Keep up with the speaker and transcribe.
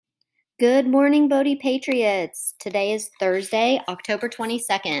Good morning, Bode Patriots. Today is Thursday, October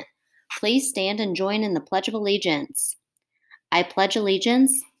 22nd. Please stand and join in the Pledge of Allegiance. I pledge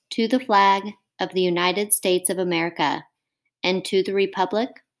allegiance to the flag of the United States of America and to the republic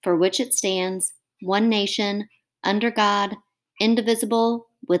for which it stands, one nation, under God, indivisible,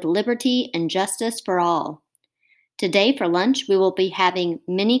 with liberty and justice for all. Today for lunch, we will be having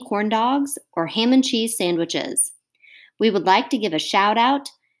mini corn dogs or ham and cheese sandwiches. We would like to give a shout out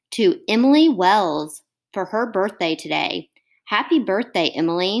to Emily Wells for her birthday today. Happy birthday,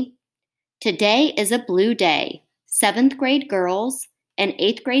 Emily. Today is a blue day. 7th grade girls and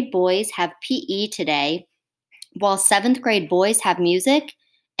 8th grade boys have PE today, while 7th grade boys have music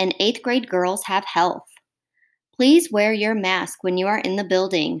and 8th grade girls have health. Please wear your mask when you are in the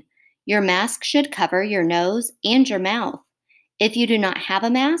building. Your mask should cover your nose and your mouth. If you do not have a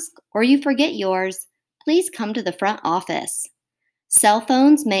mask or you forget yours, please come to the front office. Cell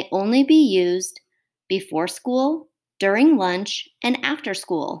phones may only be used before school, during lunch, and after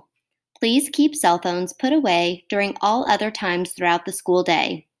school. Please keep cell phones put away during all other times throughout the school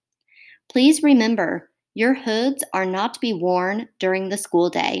day. Please remember, your hoods are not to be worn during the school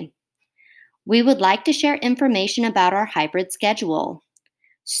day. We would like to share information about our hybrid schedule.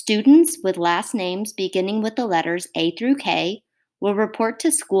 Students with last names beginning with the letters A through K will report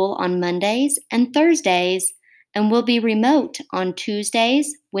to school on Mondays and Thursdays and will be remote on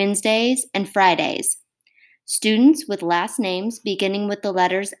Tuesdays, Wednesdays, and Fridays. Students with last names beginning with the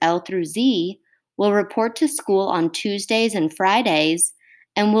letters L through Z will report to school on Tuesdays and Fridays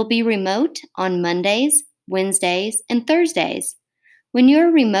and will be remote on Mondays, Wednesdays, and Thursdays. When you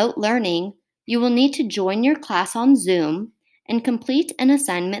are remote learning, you will need to join your class on Zoom and complete an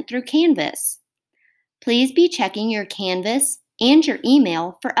assignment through Canvas. Please be checking your Canvas and your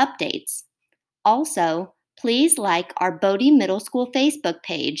email for updates. Also, please like our Bode Middle School Facebook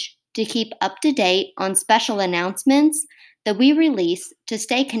page to keep up to date on special announcements that we release to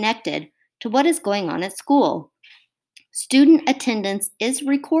stay connected to what is going on at school. Student attendance is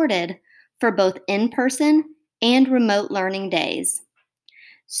recorded for both in-person and remote learning days.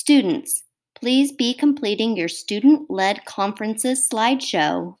 Students, please be completing your student-led conferences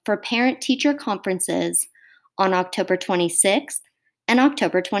slideshow for parent-teacher conferences on October 26th and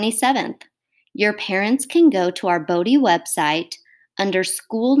October 27th. Your parents can go to our Bode website under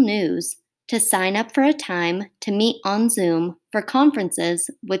School News to sign up for a time to meet on Zoom for conferences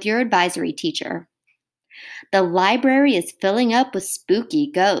with your advisory teacher. The library is filling up with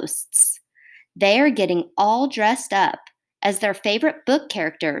spooky ghosts. They are getting all dressed up as their favorite book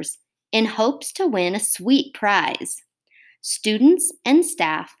characters in hopes to win a sweet prize. Students and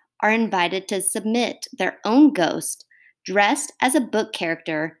staff are invited to submit their own ghost dressed as a book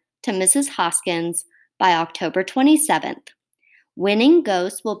character to Mrs. Hoskins by October 27th. Winning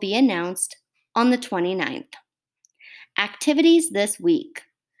ghosts will be announced on the 29th. Activities this week.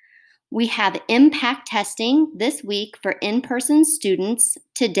 We have impact testing this week for in-person students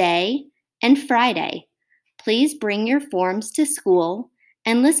today and Friday. Please bring your forms to school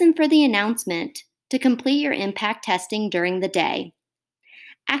and listen for the announcement to complete your impact testing during the day.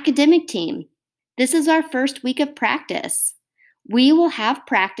 Academic team. This is our first week of practice. We will have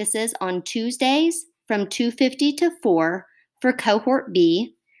practices on Tuesdays from 2:50 to 4 for Cohort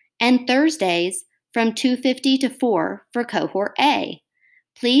B and Thursdays from 2:50 to 4 for Cohort A.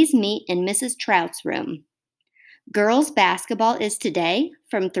 Please meet in Mrs. Trout's room. Girls basketball is today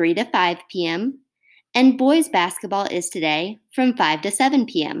from 3 to 5 p.m. and boys basketball is today from 5 to 7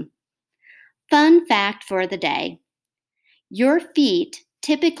 p.m. Fun fact for the day. Your feet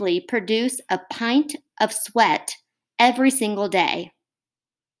typically produce a pint of sweat every single day.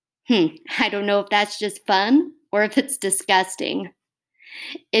 I don't know if that's just fun or if it's disgusting.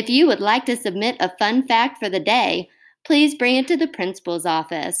 If you would like to submit a fun fact for the day, please bring it to the principal's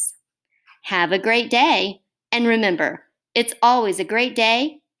office. Have a great day, and remember, it's always a great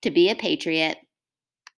day to be a patriot.